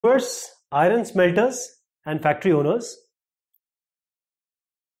Viewers, iron smelters and factory owners.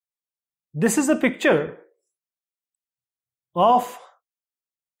 This is a picture of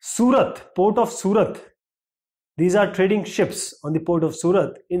Surat, port of Surat. These are trading ships on the port of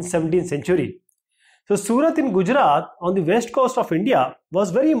Surat in 17th century. So Surat in Gujarat on the west coast of India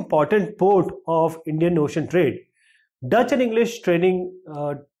was very important port of Indian Ocean trade. Dutch and English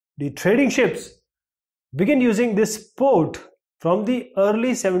the trading ships began using this port from the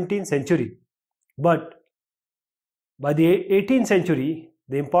early 17th century. But by the 18th century,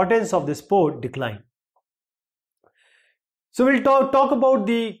 the importance of this port declined. So we'll talk about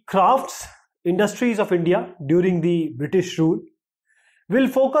the crafts industries of India during the British rule. We'll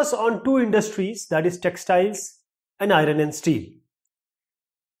focus on two industries, that is textiles and iron and steel.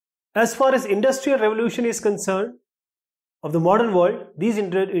 As far as industrial revolution is concerned of the modern world, these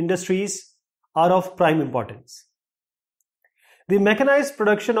industries are of prime importance. The mechanized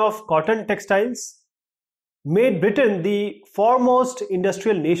production of cotton textiles made Britain the foremost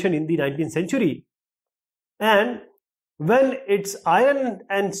industrial nation in the 19th century. And when its iron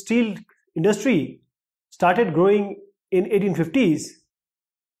and steel industry started growing in 1850s,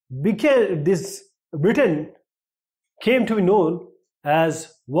 Britain came to be known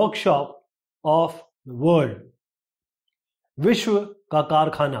as workshop of the world, Vishwa ka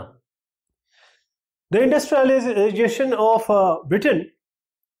Karkhana. The industrialization of Britain,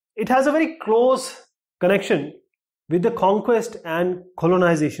 it has a very close connection with the conquest and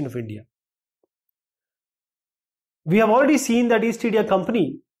colonization of India. We have already seen that East India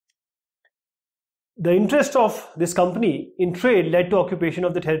Company, the interest of this company in trade led to occupation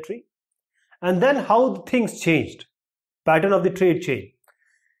of the territory, and then how things changed, pattern of the trade chain.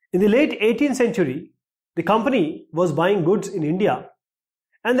 In the late 18th century, the company was buying goods in India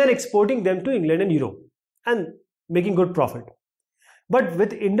and then exporting them to England and Europe and making good profit. But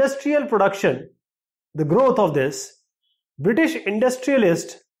with industrial production, the growth of this, British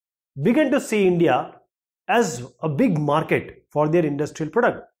industrialists began to see India as a big market for their industrial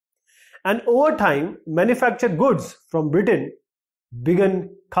product. And over time, manufactured goods from Britain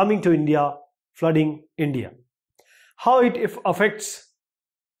began coming to India, flooding India. How it affects,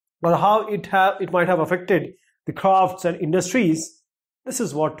 or how it might have affected the crafts and industries, this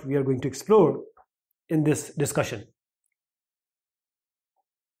is what we are going to explore in this discussion.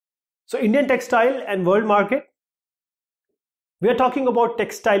 So Indian textile and world market, we are talking about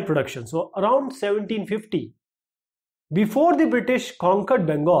textile production. So around 1750, before the British conquered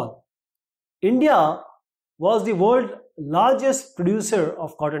Bengal, India was the world's largest producer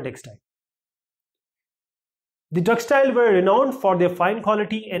of cotton textile. The textiles were renowned for their fine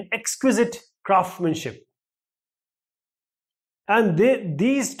quality and exquisite craftsmanship. And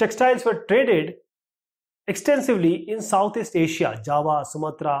these textiles were traded extensively in Southeast Asia, Java,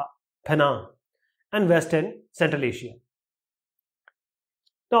 Sumatra, Penang, and Western Central Asia.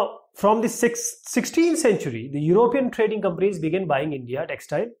 Now, from the 16th century, the European trading companies began buying India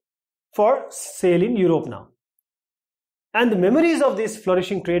textile for sale in Europe now. And the memories of this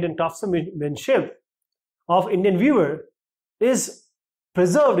flourishing trade and craftsmanship of Indian viewer is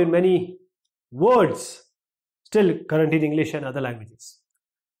preserved in many words still current in English and other languages.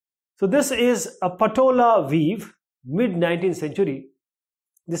 So this is a patola weave, mid-19th century.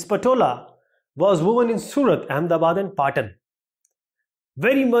 This patola was woven in Surat, Ahmedabad and Patan.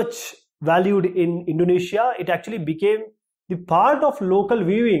 Very much valued in Indonesia. It actually became the part of local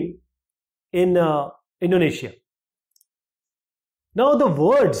weaving in Indonesia. Now the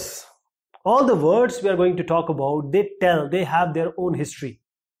words, all the words we are going to talk about, they have their own history.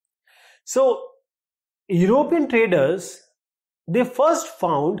 So European traders, they first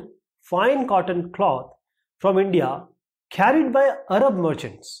found fine cotton cloth from India carried by Arab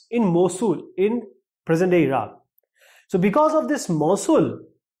merchants in Mosul in present-day Iraq. So because of this Mosul,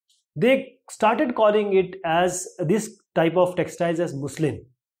 they started calling it as this type of textiles as muslin,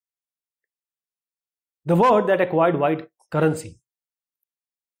 the word that acquired wide currency.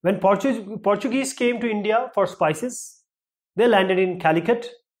 When Portuguese came to India for spices, they landed in Calicut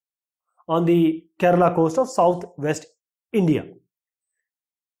on the Kerala coast of southwest India.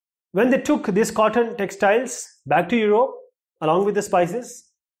 When they took these cotton textiles back to Europe along with the spices,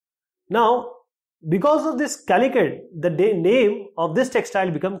 now because of this Calicut, the name of this textile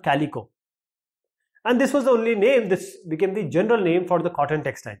became calico. And this was the only name, this became the general name for the cotton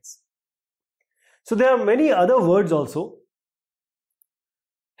textiles. So there are many other words also.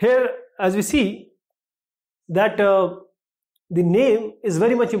 Here, as we see, that the name is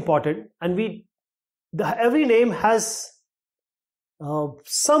very much important, and every name has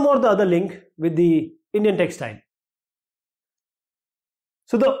some or the other link with the Indian textile.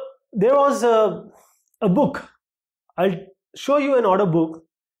 So there was a book. I'll show you an order book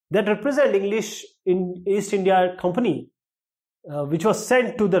that represents English in East India Company, which was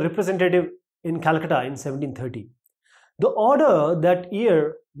sent to the representative in Calcutta in 1730. The order that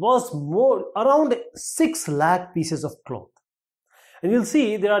year was around 6 lakh pieces of cloth. And you'll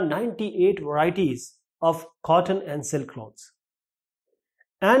see there are 98 varieties of cotton and silk cloths.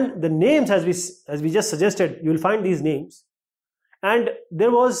 And the names, as we just suggested, you'll find these names. And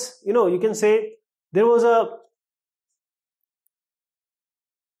there was, you can say there was a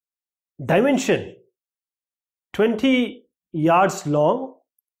dimension 20 yards long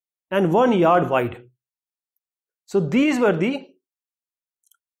and 1 yard wide. So these were the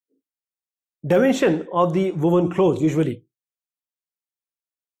dimension of the woven clothes usually.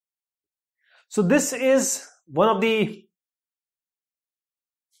 So this is one of the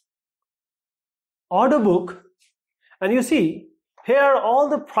order book, and you see here are all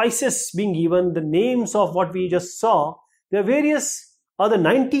the prices being given, the names of what we just saw. There are various other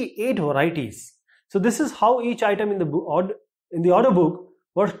 98 varieties. So this is how each item in the order book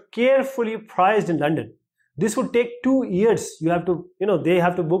was carefully priced in London. This would take 2 years. You have to, they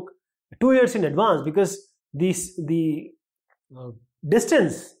have to book 2 years in advance, because the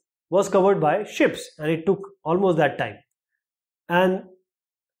distance was covered by ships, and it took almost that time. And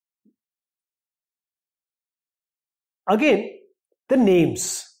again, the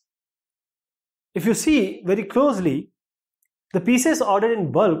names. If you see very closely, the pieces ordered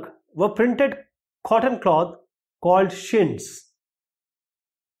in bulk were printed cotton cloth called shinds,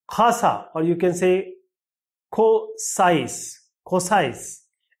 khasa, or you can say kosais,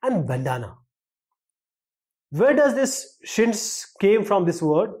 and bandana. Where does this shinds came from, this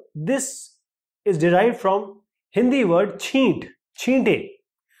word? This is derived from Hindi word chinte.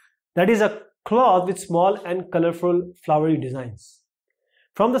 That is a cloth with small and colorful flowery designs.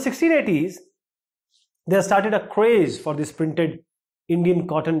 From the 1680s, there started a craze for this printed Indian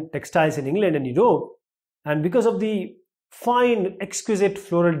cotton textiles in England and Europe, and because of the fine, exquisite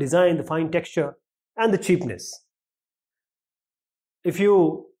floral design, the fine texture, and the cheapness. If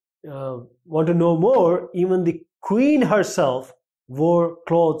you want to know more, even the Queen herself wore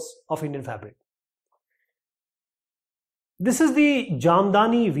clothes of Indian fabric. This is the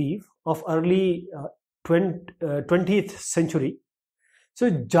Jamdani weave of early 20th century. So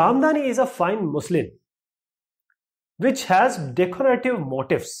Jamdani is a fine muslin which has decorative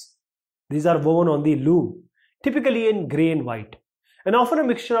motifs. These are woven on the loom, typically in grey and white, and often a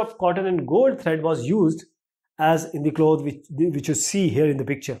mixture of cotton and gold thread was used, as in the cloth which you see here in the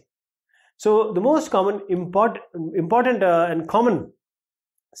picture. So the most common important and common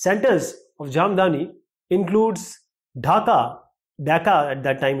centers of Jamdani includes Dhaka at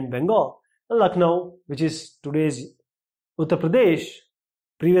that time in Bengal, and Lucknow, which is today's Uttar Pradesh.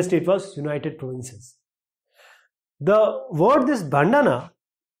 Previously it was United Provinces. The word this bandana,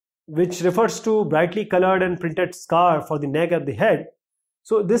 which refers to brightly colored and printed scarf for the neck and the head.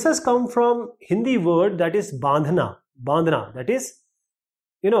 So this has come from Hindi word that is bandhana, that is,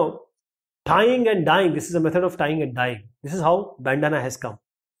 tying and dyeing. This is a method of tying and dyeing. This is how bandana has come.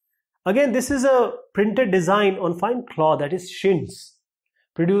 Again, this is a printed design on fine cloth, that is shinds,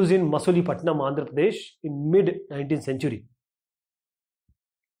 produced in Masulipatnam, Andhra Pradesh in mid 19th century.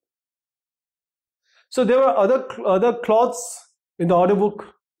 So there were other cloths in the order book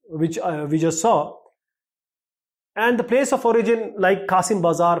which we just saw, and the place of origin like Kasim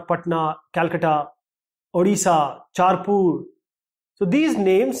Bazar, Patna, Calcutta, Odisha, Charpur. So these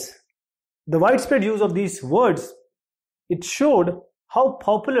names, the widespread use of these words, it showed how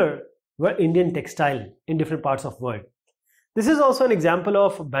popular were Indian textile in different parts of the world. This is also an example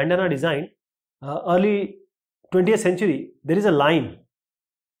of bandana design. Early 20th century, there is a line.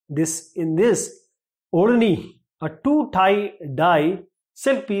 In this Orni, a two-tie dye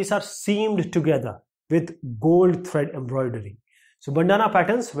silk piece are seamed together with gold thread embroidery. So bandana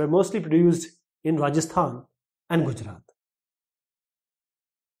patterns were mostly produced in Rajasthan and Gujarat.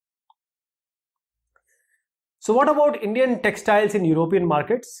 So what about Indian textiles in European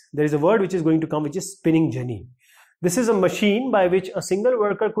markets? There is a word which is going to come, which is spinning jenny. This is a machine by which a single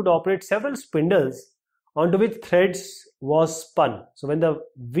worker could operate several spindles onto which threads was spun. So when the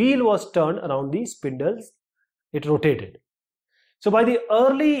wheel was turned around these spindles, it rotated. So by the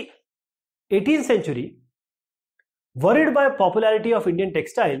early 18th century, worried by popularity of Indian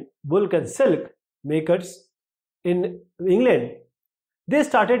textile, bulk and silk makers in England, they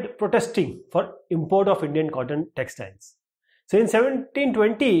started protesting for import of Indian cotton textiles. So in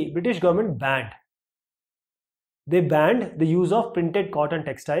 1720, British government banned the use of printed cotton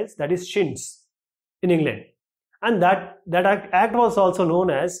textiles, that is shinds, in England. and that act was also known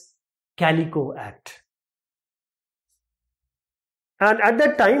as Calico Act. And at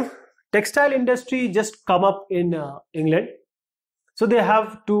that time, textile industry just come up in England, so they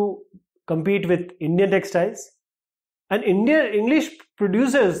have to compete with Indian textiles, and English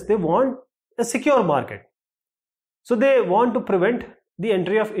producers, they want a secure market, so they want to prevent the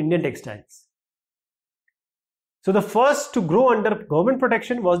entry of Indian textiles. So the first to grow under government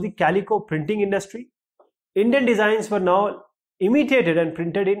protection was the calico printing industry. Indian designs were now imitated and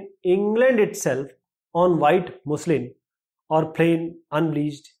printed in England itself on white muslin or plain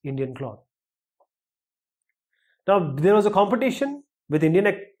unbleached Indian cloth. Now there was a competition with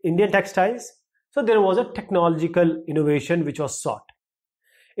Indian textiles, so there was a technological innovation which was sought.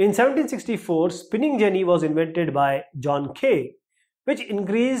 In 1764, spinning jenny was invented by John Kay, which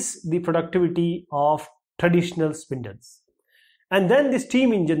increased the productivity of traditional spindles. And then the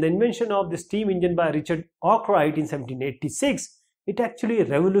steam engine, the invention of the steam engine by Richard Arkwright in 1786, it actually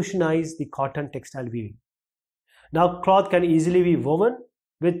revolutionized the cotton textile weaving. Now cloth can easily be woven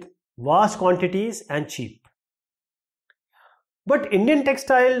with vast quantities and cheap. But Indian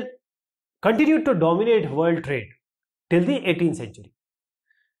textile continued to dominate world trade till the 18th century.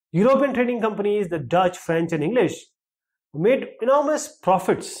 European trading companies, the Dutch, French and English, made enormous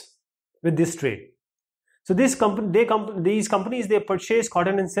profits with this trade. So these companies, they purchase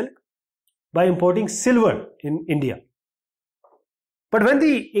cotton and silk by importing silver in India. But when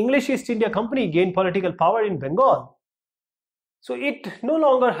the English East India Company gained political power in Bengal, so it no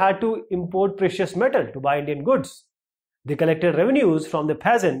longer had to import precious metal to buy Indian goods. They collected revenues from the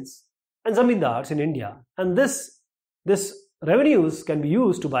peasants and zamindars in India, and this revenues can be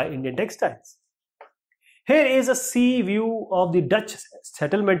used to buy Indian textiles. Here is a sea view of the Dutch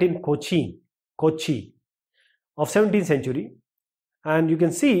settlement in Kochi of 17th century, and you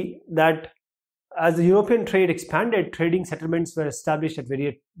can see that as the European trade expanded, trading settlements were established at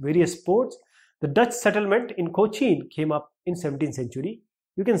various ports. The Dutch settlement in Cochin came up in 17th century.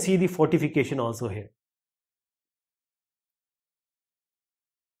 You can see the fortification also here.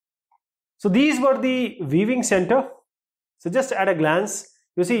 So these were the weaving center. So just at a glance,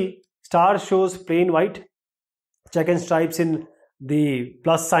 you see star shows plain white, check and stripes in the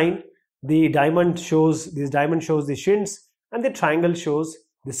plus sign, the diamond shows the shins, and the triangle shows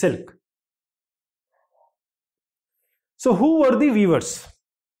the silk. So who were the weavers?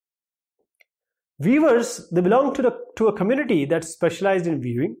 Weavers, they belong to a community that specialized in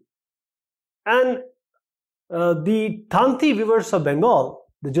weaving, and the Tanti weavers of Bengal,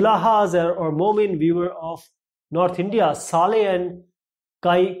 the Julahas or Momin weaver of North India, Saleh and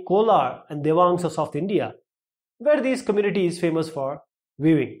Kai Kolar and Devangs of South India, were these communities famous for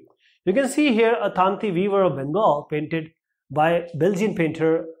weaving. You can see here a Tanti weaver of Bengal painted by Belgian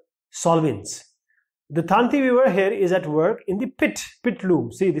painter Solvins. The Tanti weaver here is at work in the pit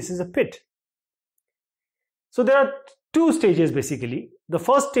loom. See, this is a pit. So there are two stages basically. The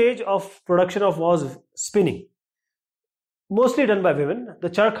first stage of production was spinning, mostly done by women. The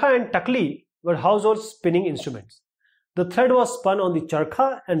charkha and takli were household spinning instruments. The thread was spun on the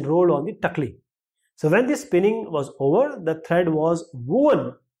charkha and rolled on the takli. So when the spinning was over, the thread was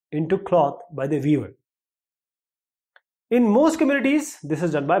woven into cloth by the weaver. In most communities, this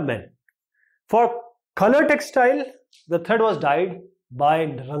is done by men. For color textile, the thread was dyed by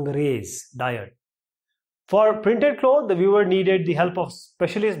rangarees, dyer. For printed cloth, the weaver needed the help of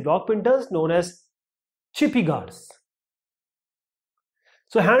specialist block printers known as chippygars.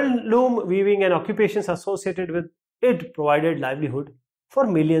 So handloom weaving and occupations associated with it provided livelihood for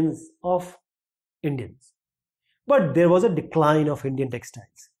millions of Indians. But there was a decline of Indian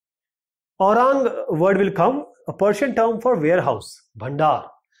textiles. Orang word will come, a Persian term for warehouse, bhandar,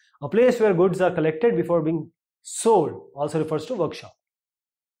 a place where goods are collected before being sold, also refers to workshop.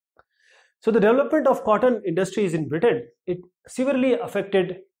 So the development of cotton industries in Britain, it severely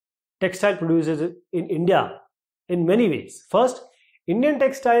affected textile producers in India in many ways. First, Indian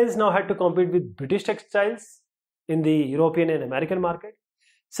textiles now had to compete with British textiles in the European and American market.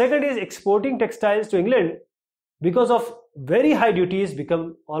 Second is exporting textiles to England because of very high duties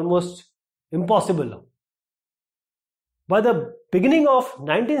become almost impossible now. By the beginning of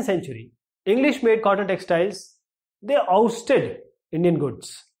 19th century, English made cotton textiles, they ousted Indian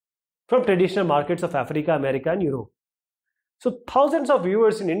goods from traditional markets of Africa, America and Europe. So thousands of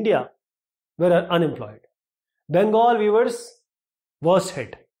weavers in India were unemployed. Bengal weavers worst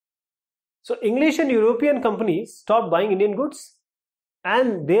hit. So English and European companies stopped buying Indian goods,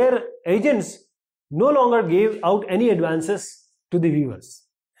 and their agents no longer gave out any advances to the weavers.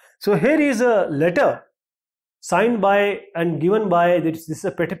 So here is a letter signed by and given by, this is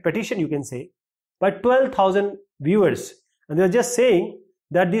a petition you can say, by 12,000 viewers, and they were just saying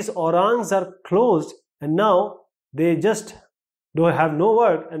that these orangs are closed and now they just don't have no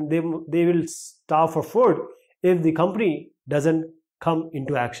work and they will starve for food if the company doesn't come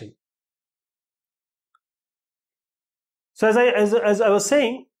into action. So as I was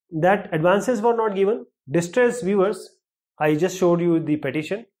saying, that advances were not given. Distressed viewers, I just showed you the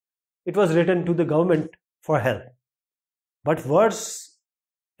petition. It was written to the government for help. But worse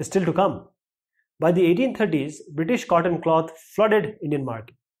is still to come. By the 1830s, British cotton cloth flooded Indian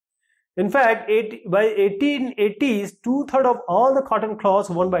market. In fact, by 1880s, 2/3 of all the cotton cloths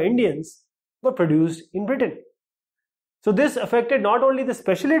worn by Indians were produced in Britain. So this affected not only the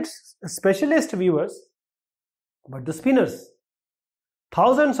specialist weavers, but the spinners.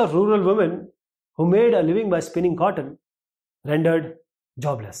 Thousands of rural women who made a living by spinning cotton rendered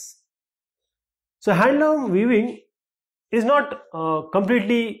jobless. So handloom weaving is not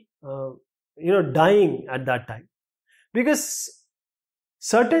completely dying at that time, because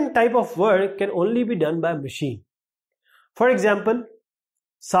certain type of work can only be done by machine. For example,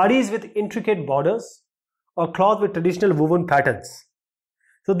 saris with intricate borders or cloth with traditional woven patterns.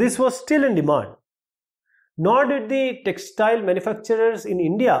 So this was still in demand. Nor did the textile manufacturers in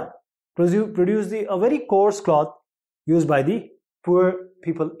India produce a very coarse cloth used by the poor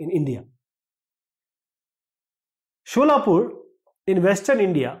people in India. Sholapur in western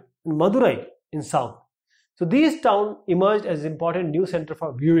India and Madurai in south. So these towns emerged as an important new center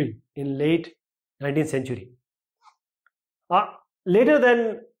for weaving in late 19th century. Later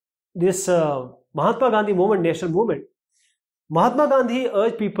than this Mahatma Gandhi movement, national movement, Mahatma Gandhi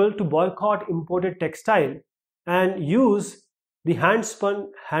urged people to boycott imported textile and use the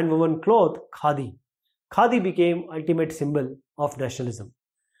hand-spun, hand-woven cloth, khadi. Khadi became ultimate symbol of nationalism.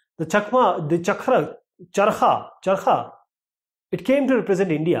 The charkha, it came to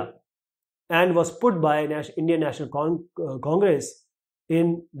represent India and was put by Indian National Congress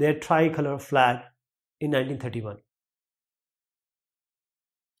in their tricolor flag in 1931.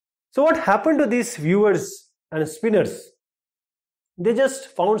 So what happened to these weavers and spinners? They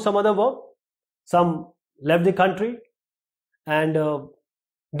just found some other work. Some left the country, and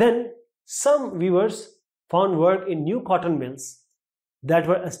then some weavers found work in new cotton mills that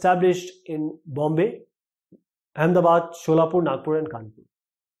were established in Bombay, Ahmedabad, Sholapur, Nagpur and Kanpur.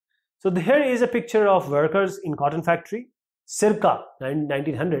 So here is a picture of workers in cotton factory, circa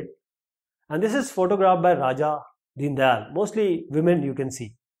 1900, and this is photographed by Raja Deen Dayal. Mostly women you can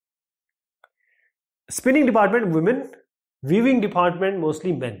see. Spinning department women, weaving department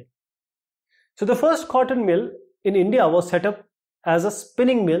mostly men. So the first cotton mill in India was set up as a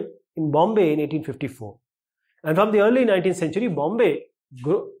spinning mill in Bombay in 1854. And from the early 19th century, Bombay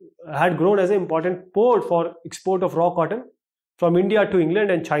had grown as an important port for export of raw cotton from India to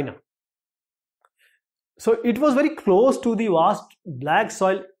England and China. So it was very close to the vast black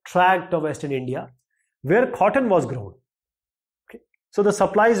soil tract of Western India where cotton was grown. Okay. So the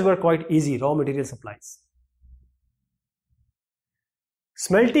supplies were quite easy, raw material supplies.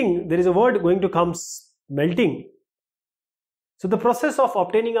 Smelting, there is a word going to come, smelting. So the process of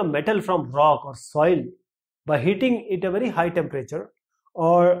obtaining a metal from rock or soil by heating it at a very high temperature,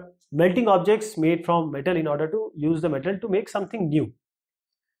 or melting objects made from metal in order to use the metal to make something new.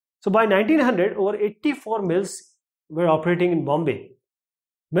 So by 1900, over 84 mills were operating in Bombay.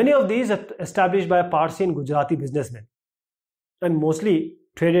 Many of these are established by Parsi and Gujarati businessmen and mostly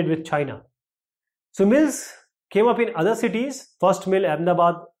traded with China. So mills came up in other cities. First mill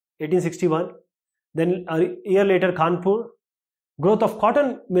Ahmedabad 1861, then a year later Kanpur. Growth of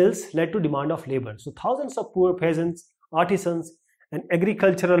cotton mills led to demand of labor. So thousands of poor peasants, artisans and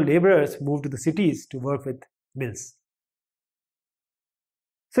agricultural laborers moved to the cities to work with mills.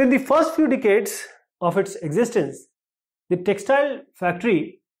 So in the first few decades of its existence, the textile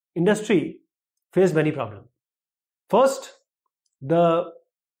factory industry faced many problems. First, the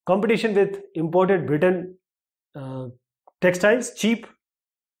competition with imported Britain textiles, cheap.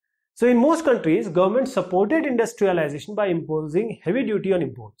 So in most countries, government supported industrialization by imposing heavy duty on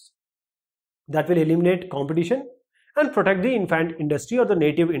imports. That will eliminate competition and protect the infant industry or the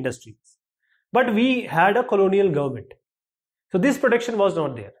native industries. But we had a colonial government. So this protection was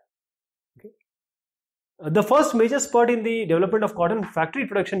not there. Okay. The first major spurt in the development of cotton factory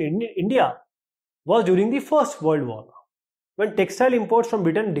production in India was during the First World War, when textile imports from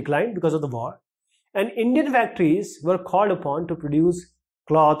Britain declined because of the war, and Indian factories were called upon to produce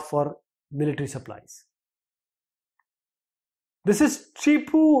cloth for military supplies. This is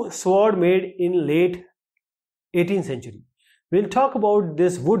Tripu sword made in late 18th century. We'll talk about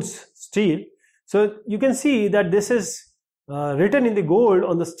this woods steel. So you can see that this is written in the gold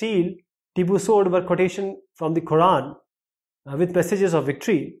on the steel. Tipu sword were quotation from the Quran with messages of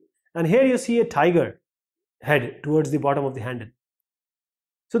victory, and here you see a tiger head towards the bottom of the handle.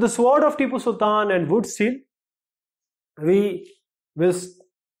 So the sword of Tipu Sultan and wood steel, we will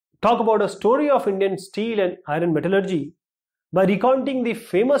talk about a story of Indian steel and iron metallurgy by recounting the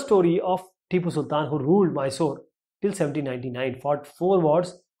famous story of Tipu Sultan, who ruled Mysore till 1799, fought 4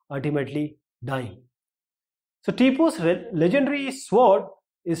 wars, ultimately dying. So Tipu's legendary sword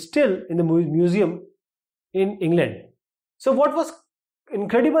is still in the museum in England. So what was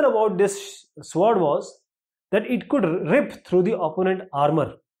incredible about this sword was that it could rip through the opponent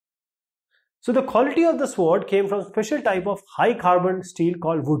armor. So the quality of the sword came from special type of high carbon steel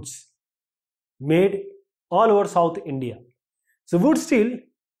called woods, made all over South India. So wood steel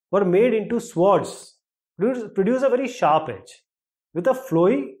were made into swords, produce a very sharp edge with a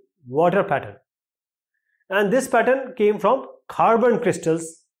flowy water pattern. And this pattern came from carbon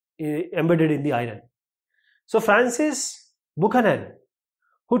crystals embedded in the iron. So Francis Buchanan,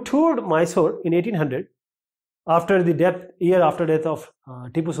 who toured Mysore in 1800, year after death of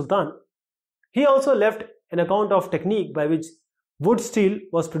Tipu Sultan, he also left an account of technique by which wood steel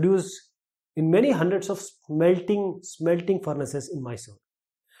was produced in many hundreds of smelting furnaces in Mysore.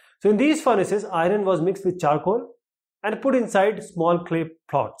 So in these furnaces, iron was mixed with charcoal and put inside small clay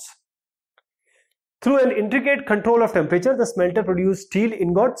pots. Through an intricate control of temperature, the smelter produced steel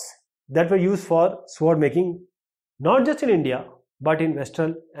ingots that were used for sword making, not just in India, but in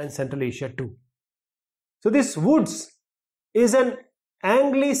Western and Central Asia too. So this woods is an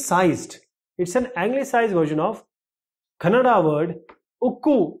anglicized version of Kannada word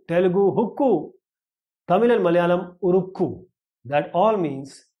ukku, Telugu hukku, Tamil and Malayalam urukku, that all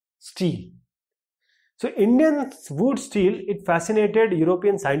means steel. So Indian wood steel, it fascinated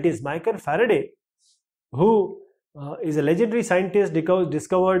European scientist Michael Faraday, who is a legendary scientist,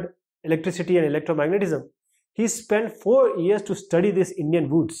 discovered electricity and electromagnetism. He spent 4 years to study this Indian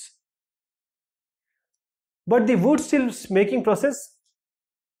woods. But the wood steel making process,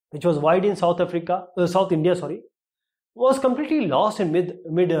 which was wide in South India, was completely lost in mid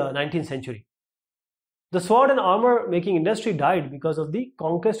 19th century. The sword and armor making industry died because of the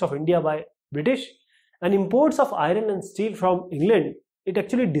conquest of India by British, and imports of iron and steel from England, it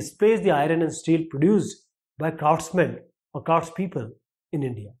actually displaced the iron and steel produced by craftsmen or craftspeople in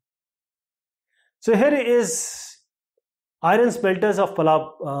India. So here is iron smelters of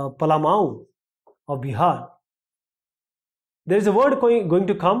Palamau of Bihar. There is a word going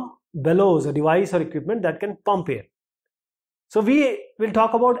to come, bellows, a device or equipment that can pump air. So we will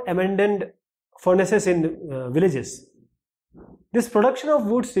talk about abandoned furnaces in villages. This production of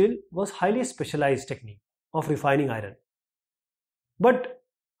wood steel was highly specialized technique of refining iron. But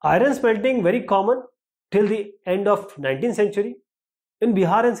iron smelting very common till the end of 19th century. In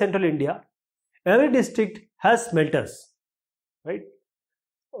Bihar and Central India, every district has smelters, right?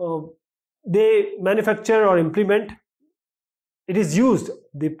 They manufacture or implement. It is used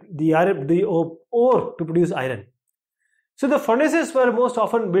the ore to produce iron. So the furnaces were most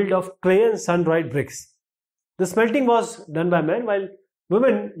often built of clay and sun-dried bricks. The smelting was done by men, while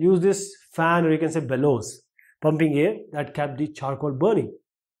women used this fan, or you can say bellows, pumping air that kept the charcoal burning.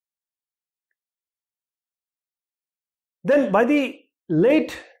 Then by the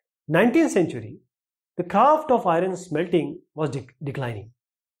late 19th century, the craft of iron smelting was declining.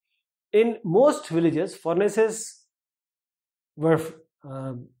 In most villages, furnaces were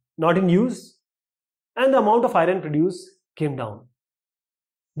not in use, and the amount of iron produced came down.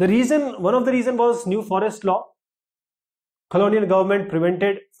 One of the reasons was new forest law. Colonial government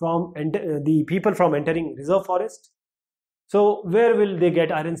prevented the people from entering reserve forest. So where will they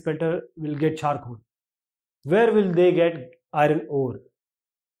get iron smelter? Will get charcoal. Where will they get iron ore?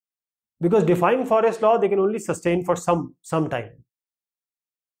 Because defying forest law, they can only sustain for some time.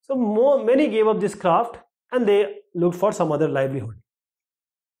 So many gave up this craft and they looked for some other livelihood.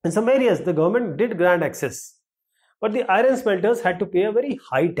 In some areas, the government did grant access, but the iron smelters had to pay a very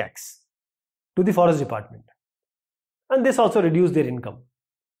high tax to the forest department. And this also reduced their income.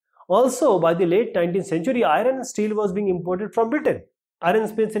 Also, by the late 19th century, iron and steel was being imported from Britain. Iron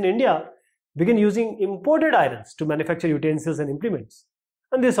smiths in India began using imported irons to manufacture utensils and implements.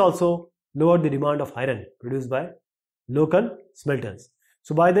 And this also lowered the demand of iron produced by local smelters.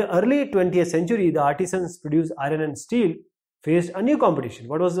 So by the early 20th century, the artisans produced iron and steel faced a new competition.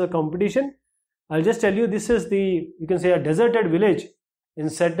 What was the competition? I'll just tell you, this is you can say a deserted village in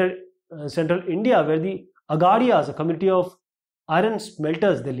central India, where the Agadias, a community of iron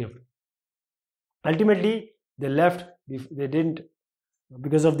smelters, they lived. Ultimately, they left. They didn't,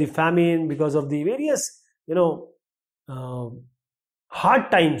 because of the famine, because of the various,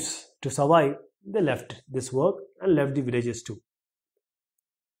 hard times to survive. they left this work and left the villages too.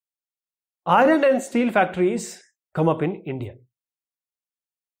 Iron and steel factories come up in India.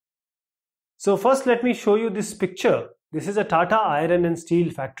 So first let me show you this picture. This is a Tata iron and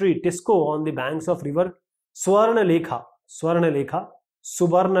steel factory, TISCO, on the banks of river Swarnalekha.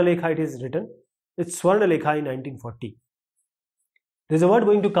 Subarnalekha it is written. It's Swarnalekha in 1940. There's a word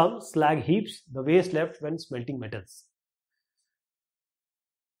going to come, slag heaps, the waste left when smelting metals.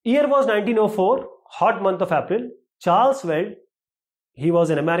 Year was 1904, hot month of April. Charles Weld, he was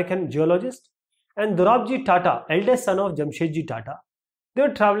an American geologist, and Dorabji Tata, eldest son of Jamshedji Tata, they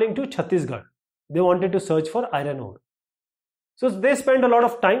were traveling to Chhattisgarh. They wanted to search for iron ore. So they spent a lot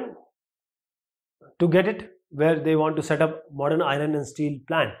of time to get it where they want to set up modern iron and steel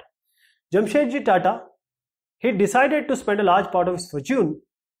plant. Jamshedji Tata, he decided to spend a large part of his fortune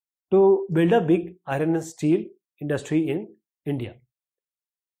to build a big iron and steel industry in India.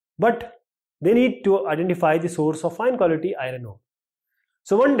 But they need to identify the source of fine quality iron ore.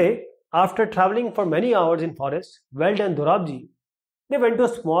 So one day, after traveling for many hours in forest, Weld and Dorabji, they went to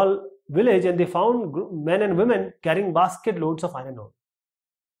a small village and they found men and women carrying basket loads of iron ore.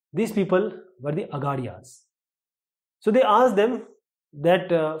 These people were the Agarias. So they asked them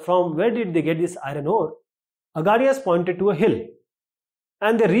that from where did they get this iron ore. Agarias pointed to a hill,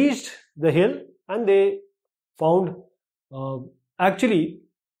 and they reached the hill and they found actually,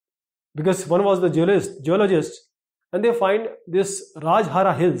 because one was the geologist, and they find this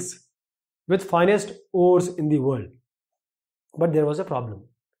Rajhara hills with finest ores in the world. But there was a problem.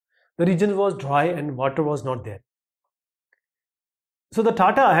 The region was dry and water was not there. So the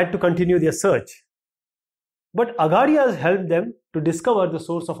Tata had to continue their search. But Agarias helped them to discover the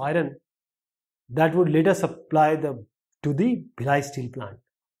source of iron that would later supply to the Bhilai steel plant.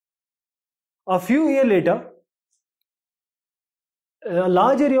 A few years later, a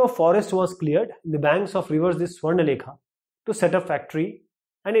large area of forest was cleared in the banks of rivers this Swarnalekha to set up factory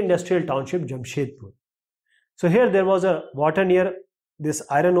and industrial township Jamshedpur. So here there was a water near this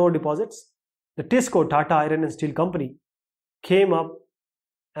iron ore deposits. The TISCO, Tata Iron and Steel Company, came up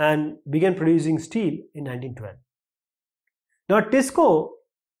and began producing steel in 1912. Now TISCO,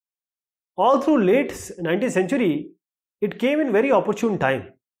 all through late 19th century, it came in very opportune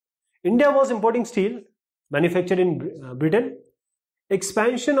time. India was importing steel manufactured in Britain.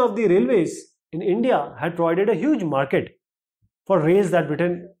 Expansion of the railways in India had provided a huge market for rails that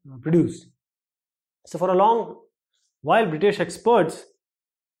Britain produced. So for a long while, British experts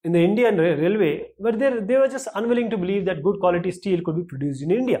in the Indian railway they were just unwilling to believe that good quality steel could be produced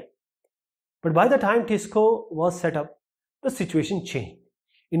in India. But by the time TISCO was set up, the situation changed.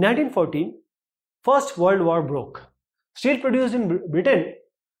 In 1914, First World War broke. Steel produced in Britain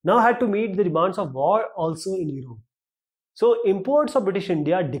now had to meet the demands of war also in Europe. So imports of British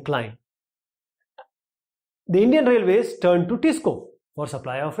India declined. The Indian railways turned to TISCO for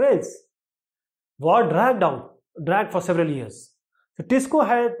supply of rails. War dragged for several years. So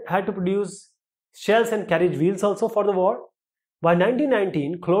TISCO had to produce shells and carriage wheels also for the war. By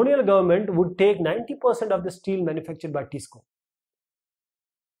 1919, colonial government would take 90% of the steel manufactured by TISCO.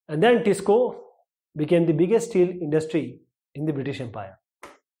 And then TISCO became the biggest steel industry in the British Empire.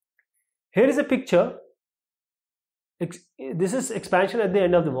 Here is a picture. This is expansion at the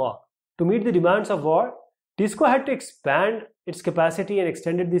end of the war. To meet the demands of war, TISCO had to expand its capacity and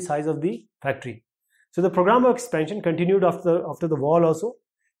extended the size of the factory. So the program of expansion continued after the war also.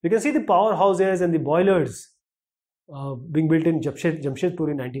 You can see the powerhouses and the boilers being built in Jamshedpur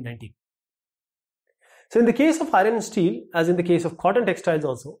in 1990. So in the case of iron and steel, as in the case of cotton textiles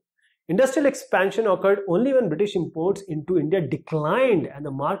also, industrial expansion occurred only when British imports into India declined and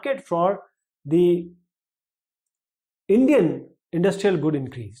the market for the Indian industrial good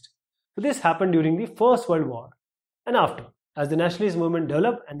increased. So this happened during the First World War and after. As the nationalist movement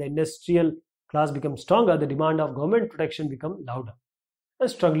developed and the industrial class became stronger, the demand of government protection became louder. And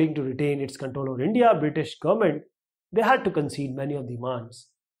struggling to retain its control over India, British government, they had to concede many of the demands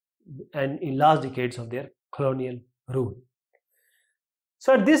and in last decades of their colonial rule.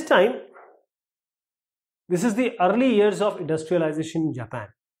 So at this time, this is the early years of industrialization in Japan.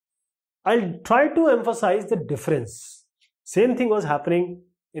 I'll try to emphasize the difference. Same thing was happening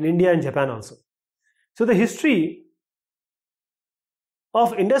in India and Japan also. So the history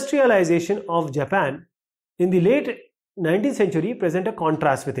of industrialization of Japan in the late 19th century present a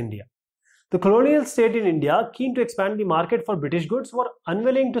contrast with India. The colonial state in India, keen to expand the market for British goods, were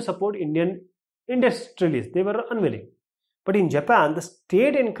unwilling to support Indian industrialists. They were unwilling. But in Japan, the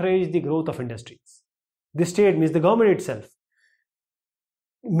state encouraged the growth of industries. The state means the government itself.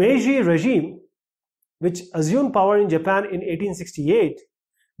 Meiji regime, which assumed power in Japan in 1868,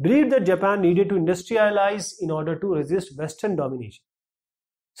 believed that Japan needed to industrialize in order to resist Western domination.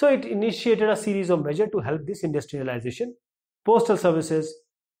 So it initiated a series of measures to help this industrialization. Postal services,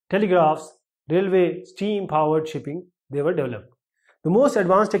 telegraphs, railway, steam-powered shipping, they were developed. The most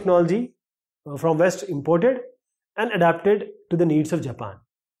advanced technology from West imported and adapted to the needs of Japan.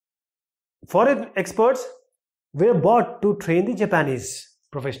 Foreign experts were bought to train the Japanese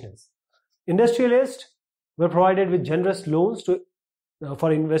professionals. Industrialists were provided with generous loans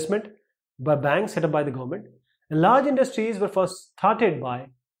for investment by banks set up by the government. And large industries were first started by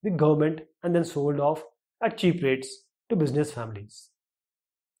the government and then sold off at cheap rates to business families.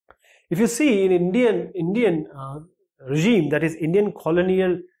 If you see in Indian regime, that is Indian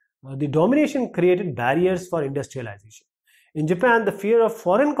colonial, the domination created barriers for industrialization. In Japan, the fear of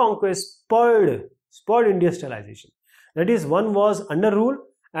foreign conquest spurred industrialization. That is, one was under rule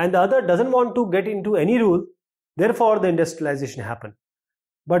and the other doesn't want to get into any rule. Therefore, the industrialization happened.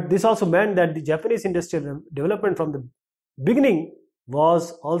 But this also meant that the Japanese industrial development from the beginning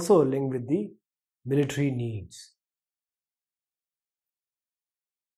was also linked with the military needs.